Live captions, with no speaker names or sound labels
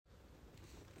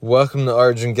Welcome to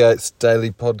Origin Gates Daily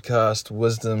Podcast,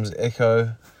 Wisdom's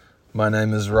Echo. My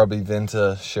name is Robbie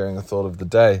Venter, sharing a thought of the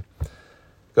day.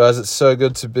 Guys, it's so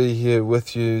good to be here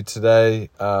with you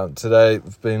today. Today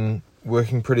we've been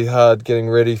working pretty hard getting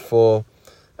ready for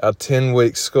our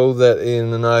 10-week school that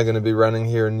Ian and I are going to be running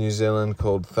here in New Zealand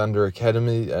called Thunder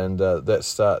Academy, and that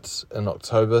starts in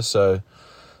October, so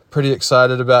pretty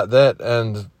excited about that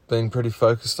and been pretty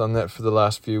focused on that for the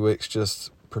last few weeks, just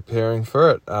preparing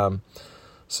for it.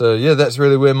 So yeah, that's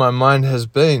really where my mind has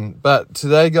been. But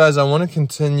today, guys, I want to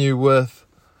continue with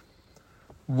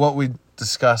what we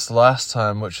discussed last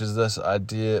time, which is this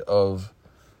idea of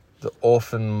the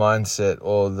orphan mindset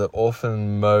or the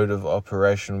orphan mode of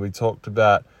operation. We talked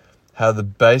about how the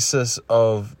basis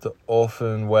of the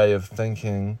orphan way of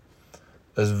thinking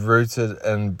is rooted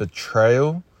in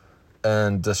betrayal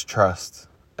and distrust.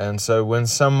 And so when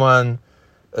someone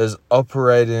is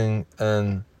operating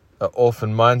in an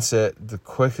orphan mindset, the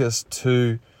quickest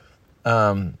two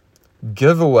giveaways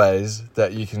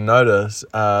that you can notice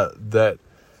are that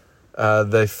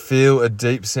they feel a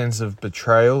deep sense of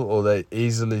betrayal, or they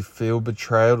easily feel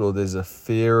betrayed, or there's a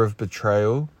fear of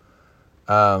betrayal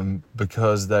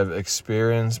because they've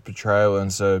experienced betrayal,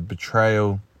 and so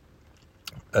betrayal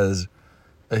is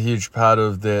a huge part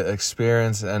of their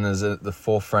experience and is at the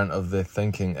forefront of their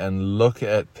thinking, and look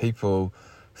at people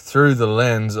through the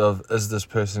lens of, is this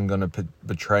person going to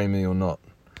betray me or not?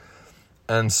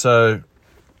 And so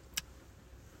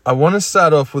I want to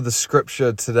start off with a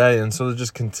scripture today and sort of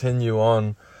just continue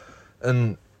on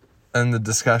in the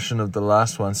discussion of the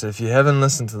last one. So if you haven't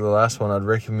listened to the last one, I'd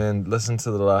recommend listen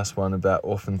to the last one about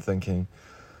orphan thinking.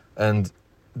 And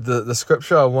the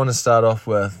scripture I want to start off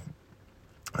with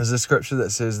is a scripture that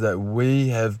says that we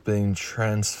have been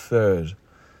transferred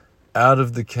out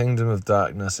of the kingdom of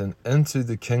darkness and into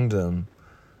the kingdom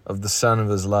of the Son of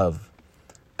His love.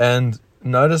 And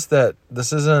notice that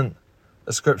this isn't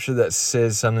a scripture that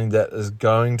says something that is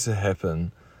going to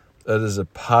happen. It is a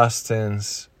past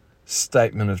tense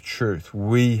statement of truth.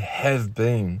 We have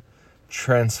been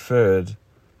transferred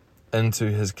into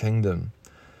His kingdom.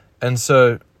 And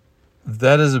so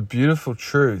that is a beautiful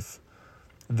truth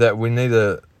that we need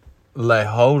to lay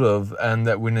hold of, and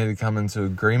that we need to come into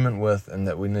agreement with, and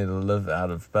that we need to live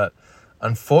out of. But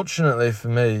unfortunately for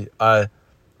me, I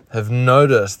have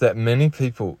noticed that many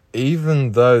people,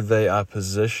 even though they are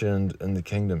positioned in the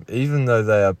kingdom, even though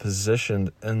they are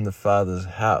positioned in the Father's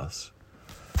house,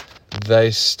 they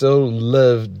still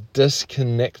live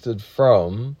disconnected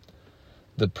from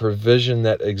the provision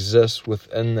that exists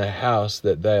within the house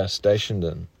that they are stationed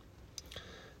in.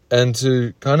 And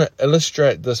to kind of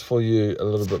illustrate this for you a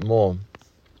little bit more,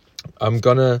 I'm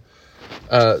going to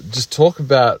just talk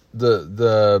about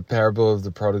the parable of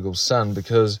the prodigal son,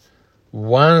 because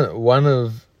one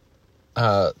of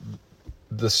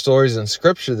the stories in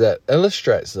Scripture that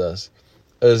illustrates this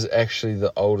is actually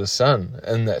the older son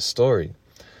in that story.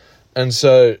 And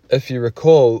so, if you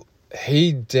recall,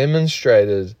 he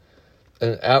demonstrated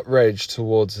an outrage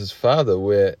towards his father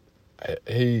where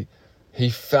he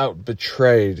felt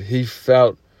betrayed. He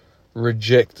felt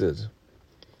rejected.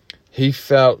 He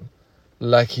felt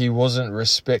like he wasn't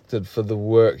respected for the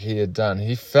work he had done.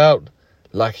 He felt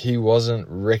like he wasn't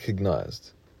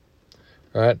recognized.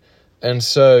 Right? And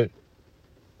so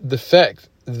the fact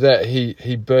that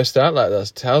he burst out like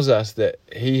this tells us that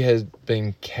he has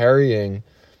been carrying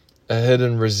a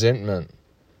hidden resentment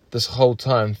this whole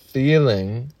time,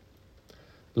 feeling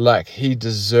like he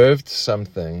deserved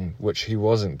something which he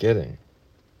wasn't getting.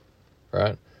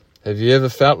 Right? Have you ever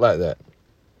felt like that?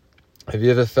 Have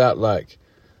you ever felt like,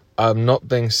 I'm not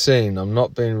being seen, I'm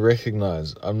not being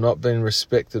recognized, I'm not being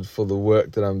respected for the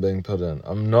work that I'm being put in,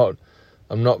 I'm not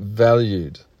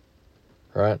valued,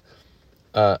 right?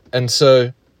 And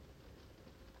so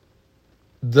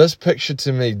this picture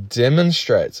to me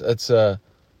demonstrates it's a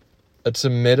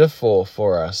metaphor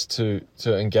for us to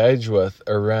engage with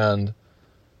around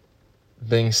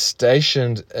being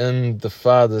stationed in the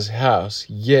Father's house,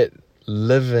 yet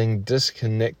living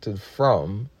disconnected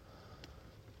from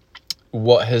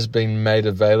what has been made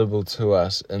available to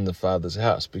us in the Father's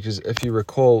house. Because if you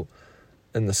recall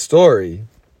in the story,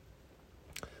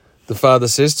 the Father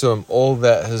says to him, all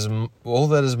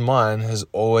that is mine has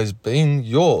always been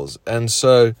yours. And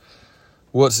so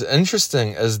what's interesting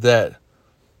is that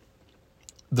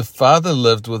the Father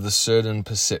lived with a certain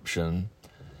perception,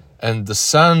 and the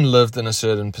Son lived in a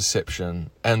certain perception,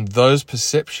 and those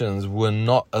perceptions were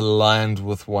not aligned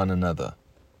with one another.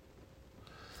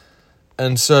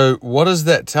 And so what does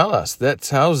that tell us? That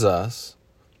tells us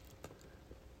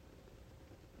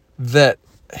that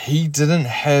he didn't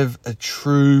have a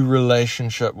true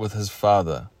relationship with his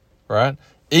Father, right?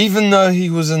 even though he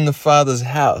was in the Father's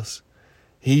house,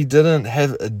 he didn't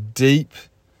have a deep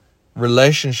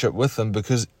relationship with him,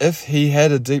 because if he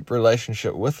had a deep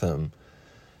relationship with him,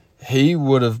 he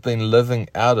would have been living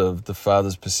out of the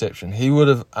Father's perception. He would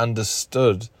have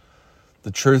understood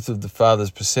the truth of the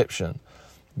Father's perception.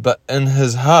 But in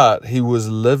his heart, he was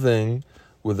living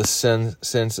with a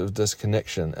sense of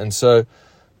disconnection. And so,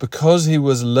 because he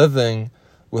was living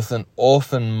with an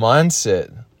orphan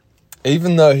mindset,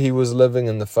 even though he was living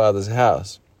in the Father's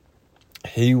house,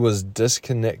 he was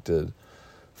disconnected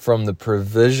from the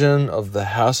provision of the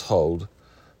household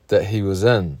that he was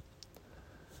in.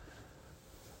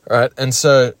 Right? And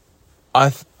so I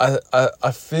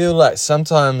feel like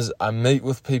sometimes I meet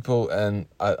with people and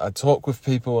I talk with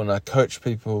people and I coach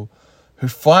people who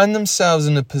find themselves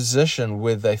in a position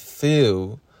where they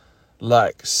feel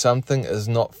like something is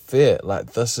not fair,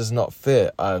 like this is not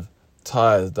fair. I've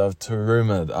tithed, I've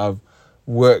terumed, I've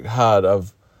worked hard,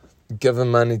 I've given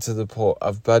money to the poor,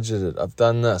 I've budgeted, I've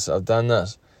done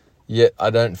this, yet I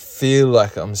don't feel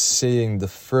like I'm seeing the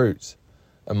fruit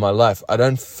in my life. I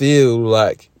don't feel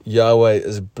like Yahweh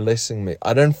is blessing me.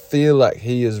 I don't feel like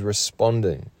he is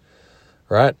responding,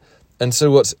 right? And so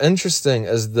what's interesting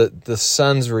is that the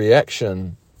son's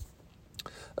reaction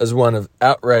is one of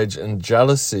outrage and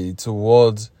jealousy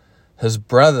towards his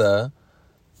brother,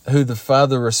 who the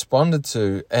father responded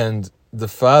to. And the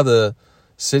father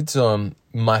said to him,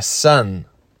 "My son,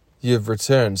 you've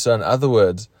returned." So in other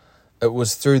words, it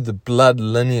was through the blood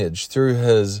lineage, through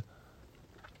his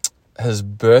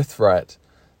birthright,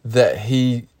 that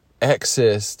he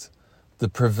accessed the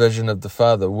provision of the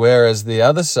father, whereas the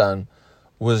other son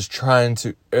was trying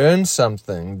to earn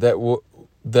something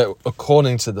that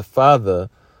according to the father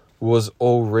was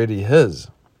already his.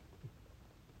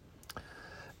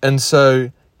 And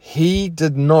so he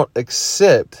did not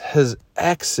accept his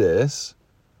access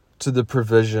to the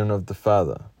provision of the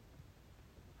father.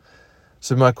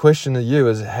 So my question to you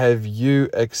is, have you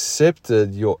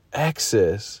accepted your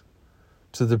access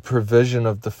to the provision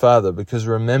of the Father? Because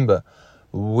remember,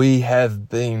 we have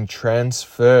been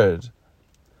transferred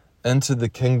into the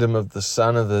kingdom of the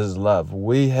Son of his love.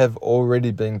 We have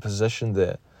already been positioned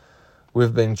there.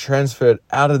 We've been transferred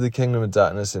out of the kingdom of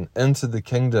darkness and into the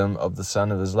kingdom of the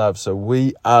Son of his love. So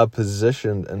we are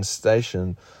positioned and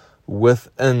stationed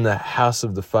within the house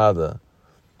of the Father.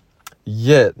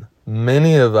 Yet,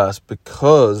 many of us,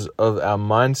 because of our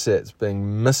mindsets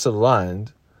being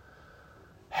misaligned,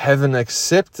 haven't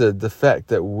accepted the fact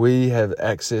that we have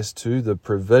access to the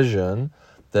provision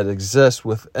that exists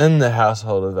within the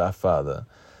household of our Father.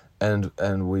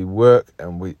 And we work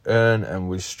and we earn and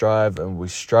we strive and we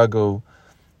struggle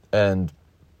and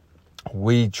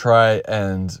we try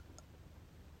and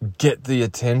get the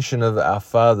attention of our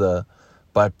Father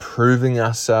by proving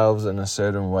ourselves in a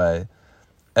certain way.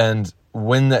 And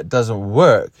when that doesn't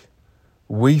work,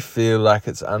 we feel like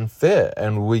it's unfair,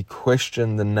 and we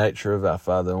question the nature of our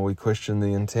Father, and we question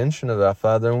the intention of our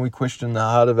Father, and we question the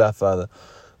heart of our Father,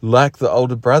 like the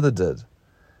older brother did.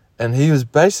 And he was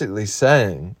basically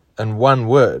saying, in one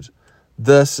word,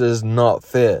 this is not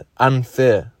fair,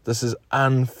 unfair. This is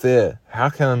unfair. How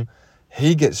come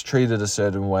he gets treated a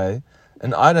certain way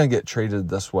and I don't get treated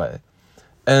this way?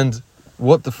 And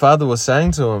what the father was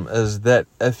saying to him is that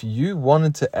if you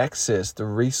wanted to access the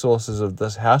resources of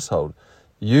this household,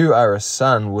 you are a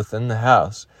son within the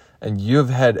house and you've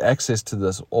had access to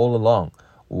this all along.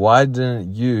 Why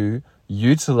didn't you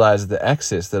utilize the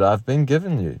access that I've been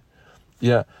giving you?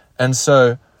 Yeah. And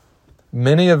so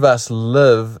many of us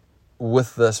live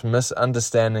with this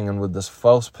misunderstanding and with this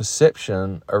false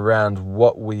perception around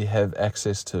what we have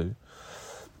access to.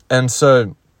 And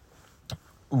so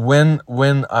when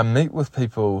I meet with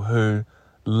people who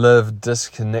live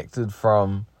disconnected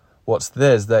from what's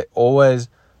theirs, they always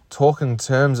talk in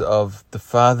terms of the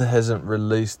Father hasn't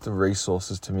released the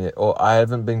resources to me yet, or I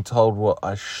haven't been told what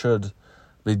I should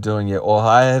be doing yet, or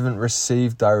I haven't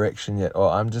received direction yet, or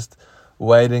I'm just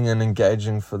waiting and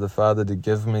engaging for the Father to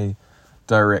give me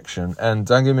direction. And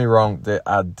don't get me wrong, there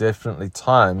are definitely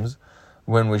times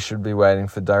when we should be waiting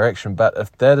for direction, but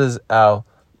if that is our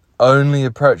only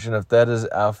approach, and if that is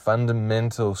our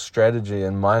fundamental strategy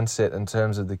and mindset in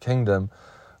terms of the kingdom,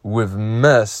 we've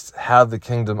missed how the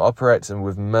kingdom operates, and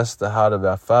we've missed the heart of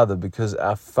our Father, because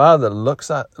our Father looks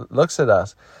at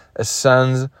us as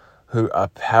sons who are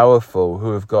powerful,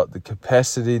 who have got the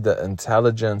capacity, the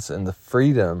intelligence, and the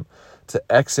freedom to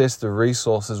access the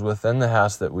resources within the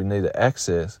house that we need to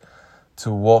access to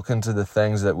walk into the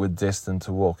things that we're destined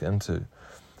to walk into.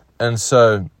 And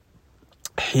so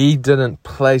he didn't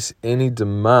place any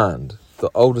demand. The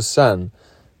older son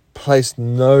placed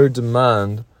no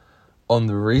demand on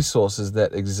the resources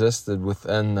that existed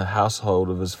within the household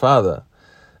of his father.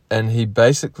 And he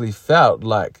basically felt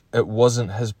like it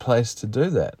wasn't his place to do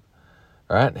that,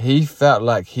 right? He felt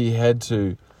like he had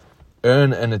to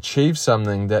earn and achieve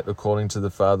something that, according to the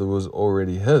father, was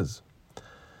already his.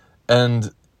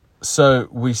 And so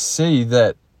we see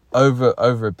that over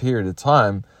a period of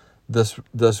time,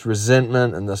 this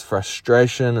resentment and this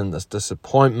frustration and this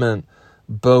disappointment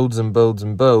builds and builds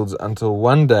and builds until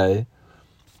one day,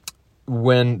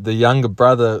 when the younger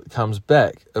brother comes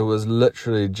back, it was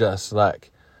literally just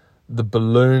like the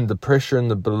pressure in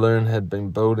the balloon had been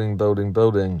building.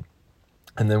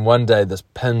 And then one day this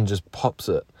pin just pops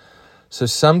it. So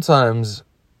sometimes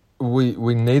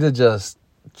we need to just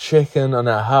check in on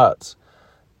our hearts.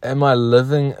 Am I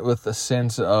living with a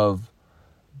sense of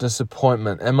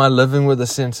disappointment? Am I living with a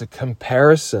sense of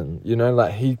comparison?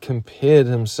 Like he compared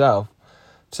himself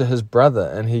to his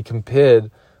brother, and he compared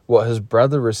what his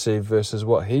brother received versus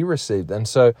what he received. And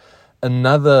so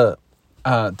another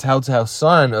telltale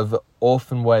sign of the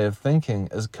orphan way of thinking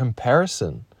is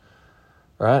comparison,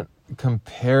 right?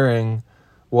 Comparing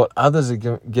what others are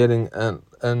getting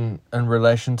in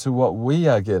relation to what we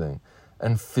are getting,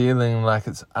 and feeling like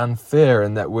it's unfair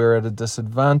and that we're at a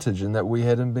disadvantage and that we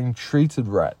hadn't been treated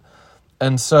right.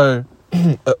 And so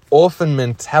an orphan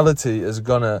mentality is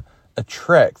going to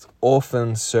attract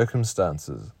orphan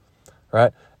circumstances,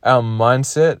 right? Our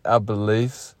mindset, our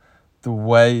beliefs, the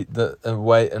way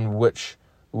in which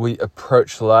we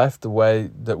approach life, the way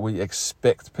that we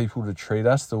expect people to treat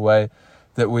us, the way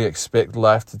that we expect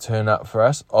life to turn up for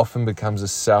us, often becomes a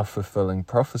self-fulfilling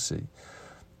prophecy.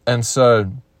 And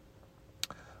so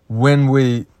when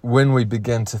we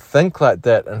begin to think like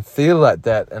that and feel like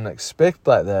that and expect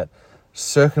like that,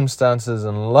 circumstances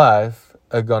in life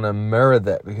are going to mirror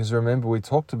that. Because remember, we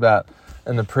talked about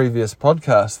in the previous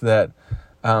podcast that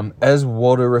as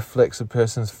water reflects a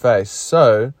person's face,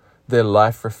 so their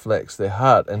life reflects their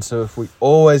heart. And so if we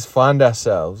always find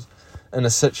ourselves in a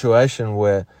situation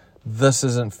where this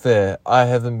isn't fair, I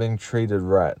haven't been treated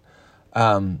right,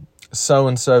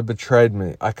 so-and-so betrayed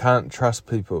me, I can't trust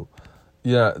people,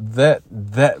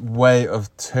 that way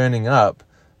of turning up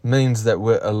means that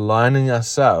we're aligning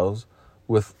ourselves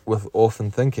with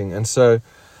orphan thinking. And so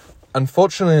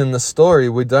unfortunately in the story,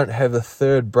 we don't have a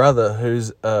third brother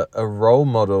who's a role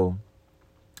model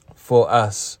for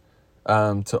us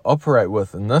to operate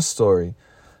with in this story.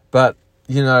 But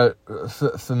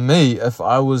for me, if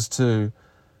I was to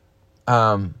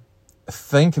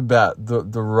think about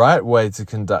the right way to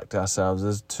conduct ourselves,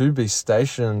 is to be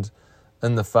stationed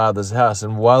in the Father's house.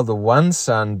 And while the one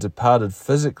son departed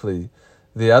physically,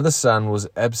 the other son was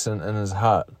absent in his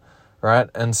heart, right?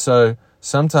 And so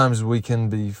sometimes we can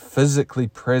be physically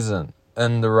present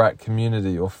in the right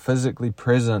community, or physically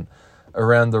present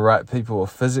around the right people, or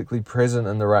physically present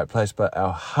in the right place, but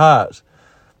our heart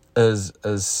is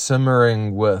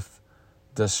simmering with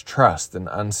distrust and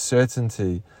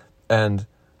uncertainty and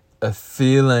a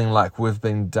feeling like we've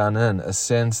been done in, a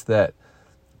sense that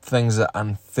things are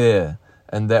unfair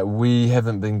and that we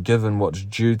haven't been given what's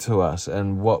due to us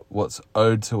and what's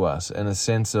owed to us, and a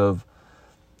sense of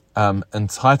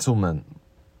entitlement.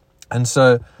 And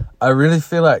so I really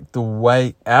feel like the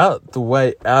way out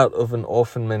of an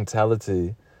orphan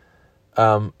mentality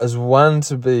is one,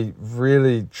 to be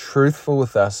really truthful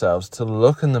with ourselves, to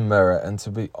look in the mirror and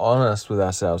to be honest with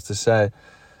ourselves, to say,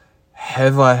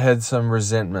 have I had some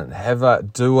resentment?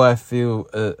 Do I feel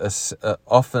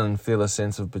often feel a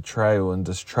sense of betrayal and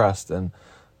distrust and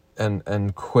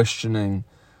questioning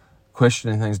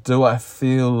things? Do I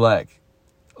feel like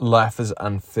life is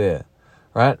unfair?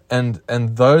 Right? And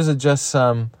those are just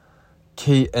some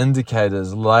key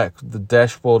indicators, like the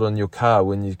dashboard on your car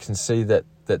when you can see that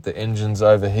the engine's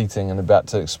overheating and about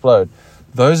to explode.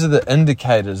 Those are the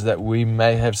indicators that we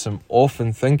may have some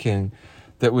orphan thinking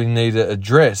that we need to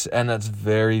address. And it's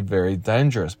very, very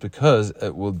dangerous, because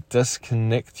it will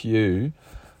disconnect you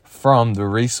from the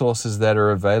resources that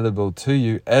are available to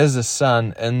you as a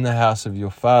son in the house of your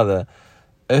father,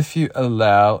 if you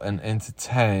allow and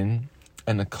entertain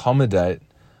and accommodate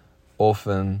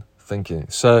orphan thinking.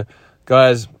 So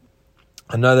guys,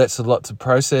 I know that's a lot to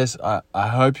process. I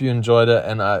hope you enjoyed it,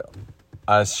 and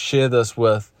I share this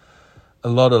with a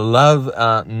lot of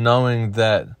love, knowing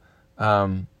that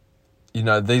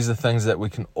these are things that we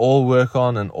can all work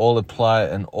on and all apply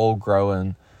and all grow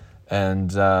in.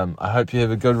 And I hope you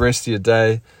have a good rest of your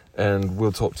day, and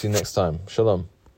we'll talk to you next time. Shalom.